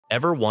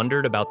Ever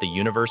wondered about the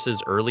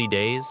universe's early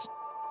days?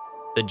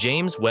 The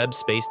James Webb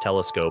Space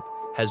Telescope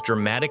has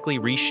dramatically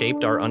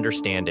reshaped our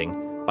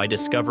understanding by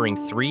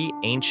discovering three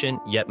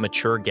ancient yet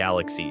mature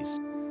galaxies,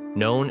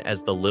 known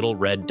as the Little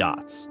Red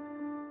Dots.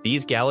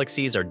 These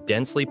galaxies are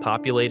densely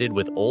populated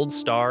with old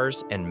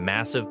stars and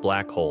massive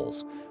black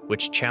holes,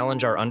 which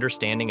challenge our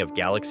understanding of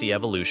galaxy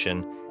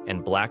evolution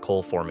and black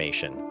hole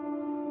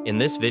formation. In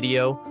this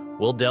video,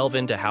 we'll delve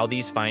into how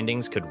these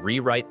findings could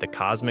rewrite the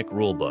cosmic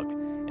rulebook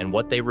and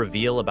what they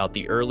reveal about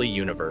the early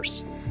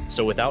universe.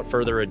 So without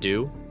further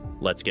ado,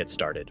 let's get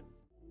started.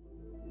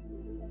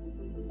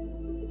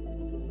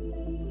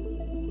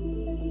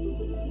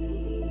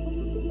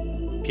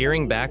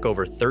 Peering back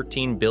over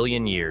 13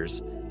 billion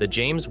years, the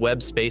James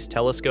Webb Space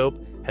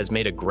Telescope has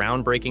made a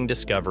groundbreaking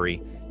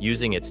discovery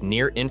using its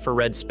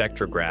near-infrared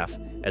spectrograph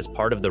as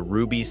part of the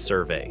Ruby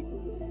survey.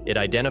 It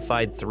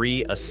identified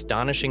three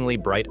astonishingly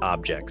bright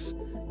objects,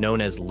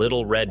 known as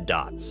Little Red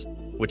Dots,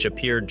 which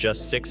appeared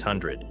just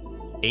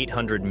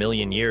 800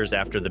 million years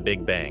after the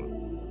Big Bang.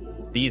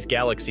 These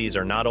galaxies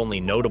are not only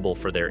notable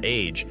for their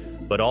age,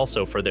 but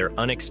also for their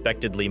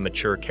unexpectedly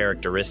mature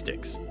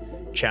characteristics,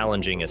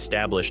 challenging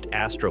established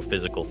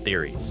astrophysical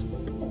theories.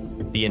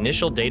 The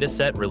initial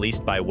dataset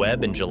released by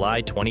Webb in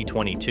July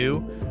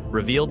 2022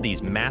 revealed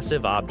these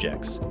massive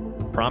objects,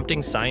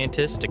 prompting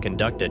scientists to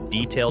conduct a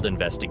detailed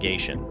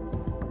investigation.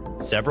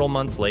 Several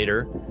months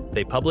later,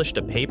 they published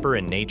a paper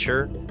in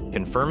Nature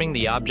confirming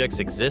the object's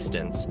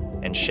existence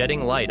and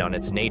shedding light on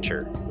its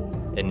nature.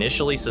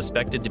 Initially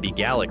suspected to be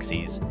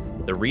galaxies,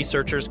 the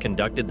researchers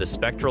conducted the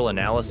spectral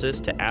analysis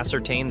to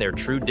ascertain their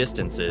true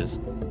distances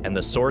and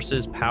the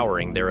sources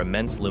powering their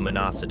immense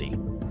luminosity.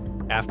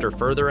 After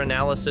further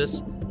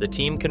analysis, the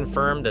team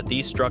confirmed that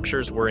these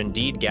structures were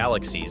indeed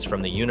galaxies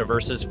from the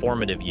universe's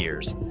formative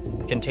years,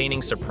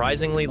 containing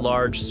surprisingly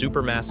large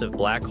supermassive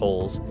black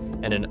holes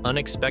and an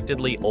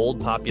unexpectedly old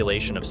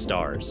population of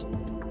stars.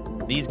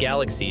 These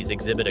galaxies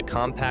exhibit a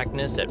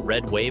compactness at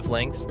red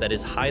wavelengths that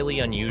is highly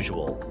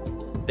unusual.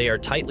 They are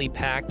tightly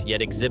packed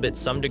yet exhibit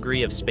some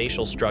degree of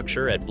spatial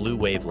structure at blue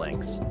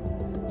wavelengths.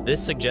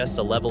 This suggests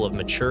a level of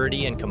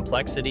maturity and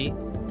complexity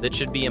that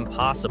should be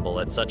impossible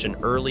at such an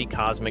early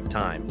cosmic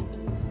time.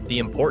 The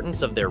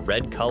importance of their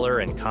red color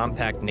and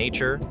compact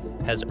nature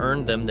has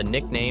earned them the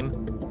nickname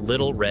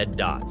Little Red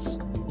Dots.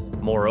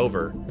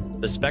 Moreover,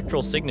 the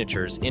spectral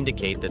signatures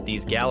indicate that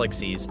these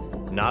galaxies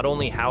not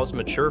only house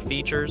mature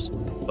features,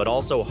 but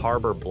also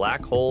harbor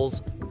black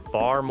holes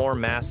far more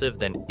massive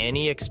than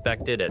any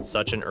expected at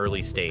such an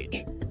early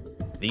stage.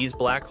 These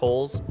black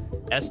holes,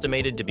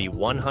 estimated to be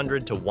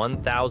 100 to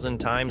 1,000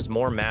 times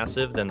more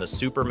massive than the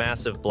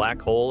supermassive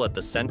black hole at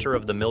the center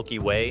of the Milky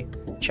Way,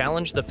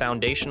 challenge the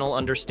foundational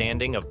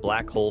understanding of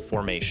black hole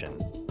formation.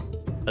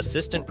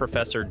 Assistant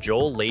Professor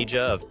Joel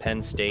Leja of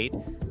Penn State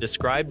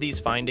described these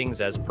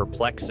findings as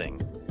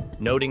perplexing,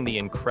 noting the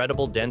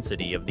incredible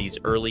density of these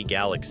early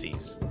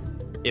galaxies.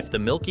 If the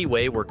Milky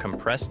Way were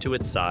compressed to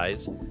its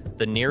size,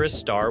 the nearest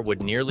star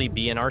would nearly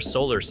be in our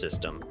solar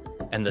system,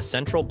 and the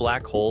central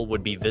black hole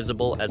would be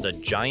visible as a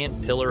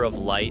giant pillar of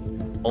light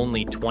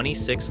only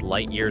 26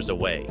 light-years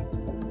away.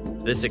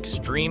 This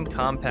extreme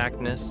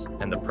compactness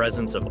and the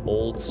presence of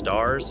old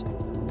stars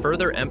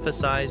further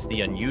emphasize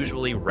the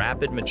unusually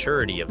rapid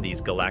maturity of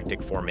these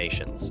galactic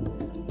formations,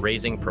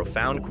 raising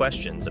profound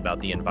questions about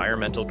the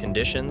environmental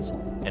conditions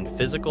and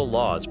physical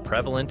laws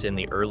prevalent in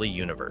the early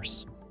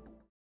universe.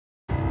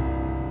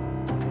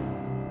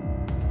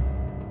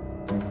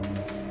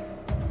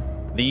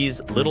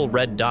 These little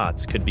red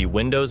dots could be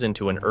windows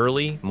into an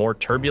early, more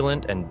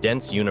turbulent and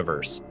dense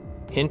universe,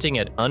 hinting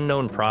at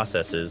unknown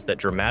processes that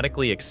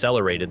dramatically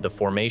accelerated the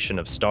formation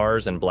of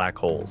stars and black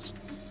holes.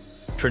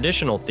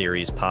 Traditional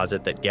theories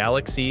posit that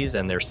galaxies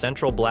and their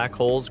central black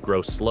holes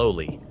grow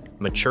slowly,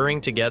 maturing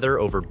together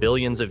over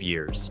billions of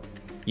years.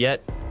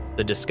 Yet,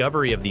 the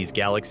discovery of these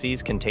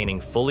galaxies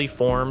containing fully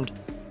formed,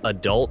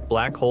 adult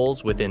black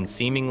holes within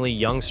seemingly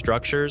young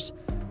structures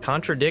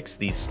contradicts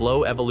these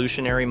slow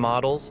evolutionary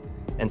models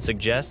and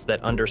suggests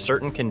that under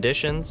certain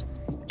conditions,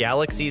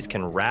 galaxies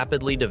can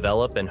rapidly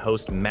develop and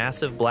host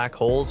massive black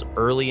holes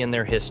early in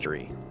their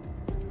history.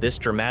 This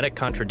dramatic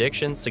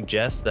contradiction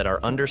suggests that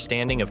our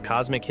understanding of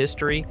cosmic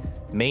history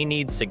may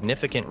need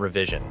significant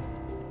revision.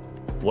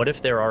 What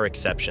if there are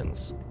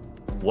exceptions?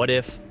 What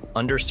if,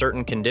 under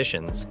certain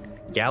conditions,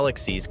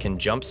 galaxies can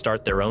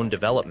jumpstart their own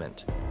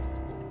development?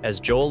 As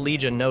Joel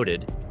Leja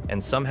noted,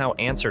 and somehow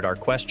answered our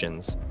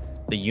questions,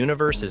 the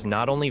universe is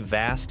not only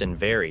vast and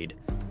varied,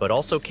 but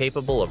also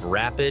capable of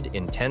rapid,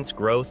 intense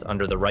growth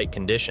under the right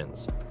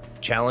conditions,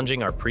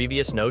 challenging our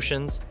previous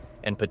notions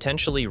and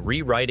potentially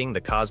rewriting the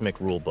cosmic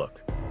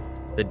rulebook.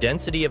 The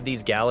density of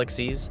these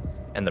galaxies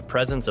and the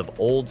presence of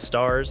old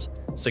stars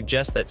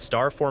suggest that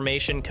star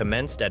formation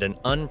commenced at an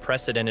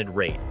unprecedented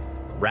rate,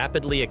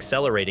 rapidly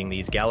accelerating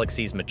these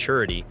galaxies'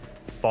 maturity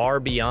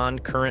far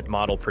beyond current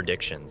model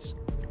predictions.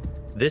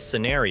 This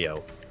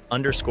scenario,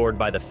 underscored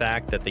by the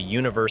fact that the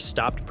universe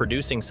stopped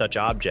producing such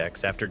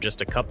objects after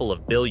just a couple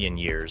of billion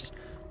years,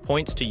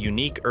 points to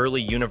unique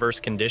early universe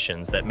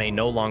conditions that may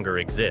no longer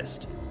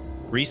exist.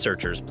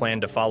 Researchers plan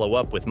to follow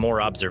up with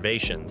more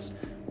observations,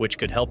 which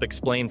could help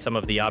explain some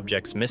of the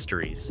object's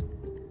mysteries.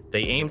 They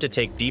aim to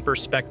take deeper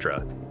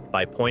spectra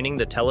by pointing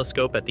the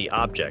telescope at the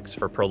objects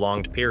for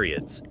prolonged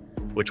periods,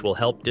 which will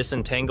help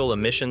disentangle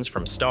emissions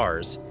from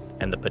stars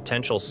and the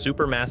potential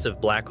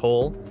supermassive black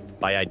hole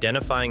by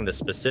identifying the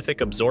specific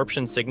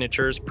absorption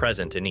signatures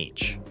present in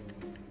each.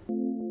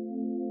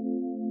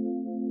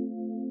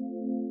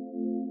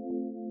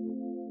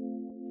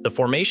 The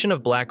formation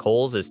of black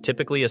holes is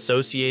typically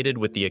associated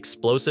with the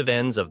explosive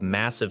ends of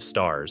massive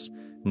stars,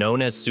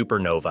 known as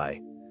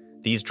supernovae.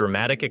 These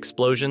dramatic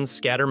explosions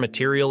scatter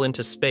material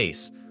into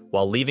space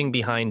while leaving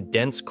behind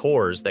dense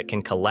cores that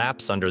can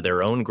collapse under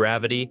their own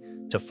gravity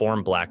to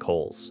form black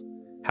holes.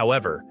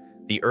 However,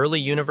 the early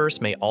universe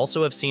may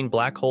also have seen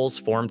black holes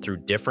form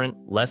through different,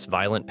 less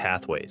violent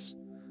pathways.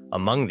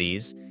 Among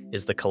these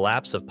is the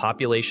collapse of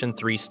population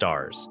 3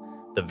 stars,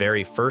 the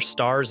very first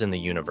stars in the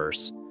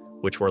universe,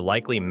 which were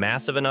likely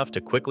massive enough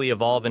to quickly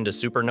evolve into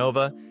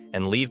supernova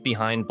and leave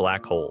behind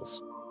black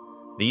holes.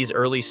 These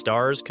early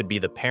stars could be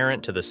the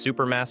parent to the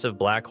supermassive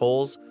black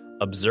holes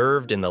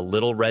observed in the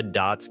little red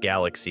dots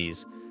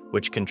galaxies,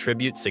 which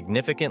contribute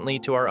significantly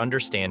to our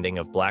understanding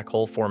of black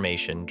hole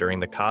formation during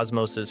the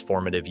cosmos's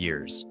formative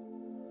years.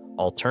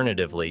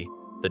 Alternatively,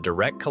 the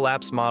direct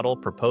collapse model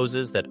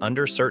proposes that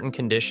under certain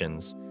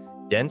conditions,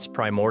 dense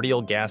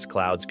primordial gas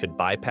clouds could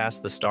bypass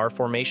the star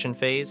formation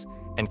phase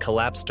and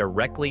collapse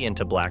directly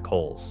into black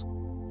holes.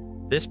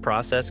 This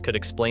process could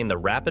explain the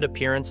rapid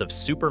appearance of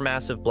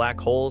supermassive black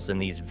holes in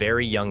these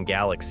very young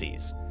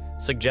galaxies,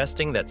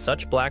 suggesting that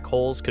such black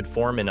holes could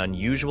form in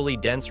unusually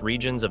dense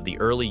regions of the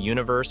early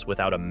universe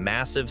without a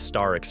massive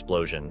star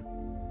explosion.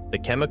 The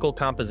chemical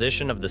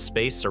composition of the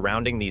space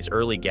surrounding these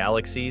early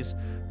galaxies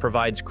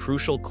provides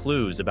crucial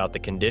clues about the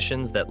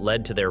conditions that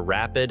led to their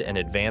rapid and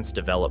advanced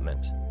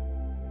development.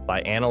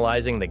 By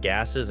analyzing the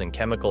gases and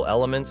chemical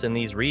elements in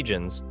these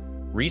regions,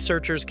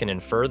 researchers can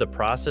infer the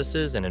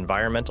processes and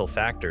environmental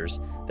factors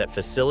that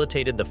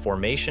facilitated the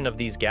formation of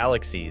these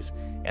galaxies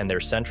and their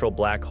central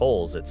black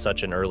holes at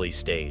such an early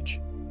stage.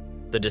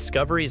 The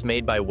discoveries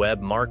made by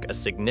Webb mark a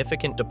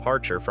significant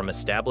departure from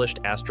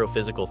established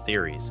astrophysical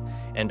theories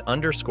and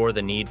underscore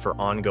the need for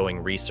ongoing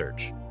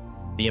research.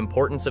 The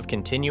importance of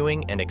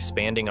continuing and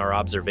expanding our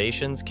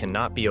observations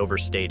cannot be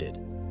overstated,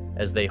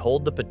 as they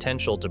hold the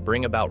potential to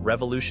bring about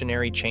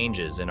revolutionary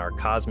changes in our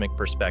cosmic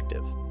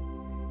perspective.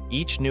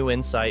 Each new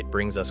insight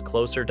brings us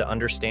closer to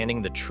understanding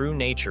the true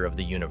nature of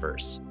the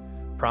universe,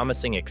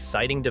 promising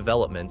exciting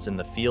developments in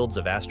the fields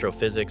of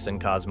astrophysics and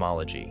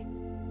cosmology.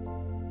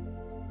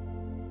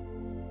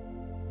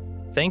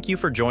 Thank you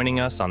for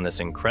joining us on this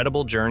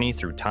incredible journey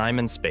through time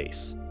and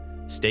space.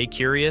 Stay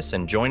curious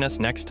and join us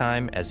next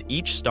time as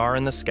each star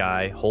in the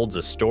sky holds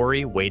a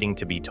story waiting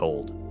to be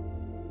told.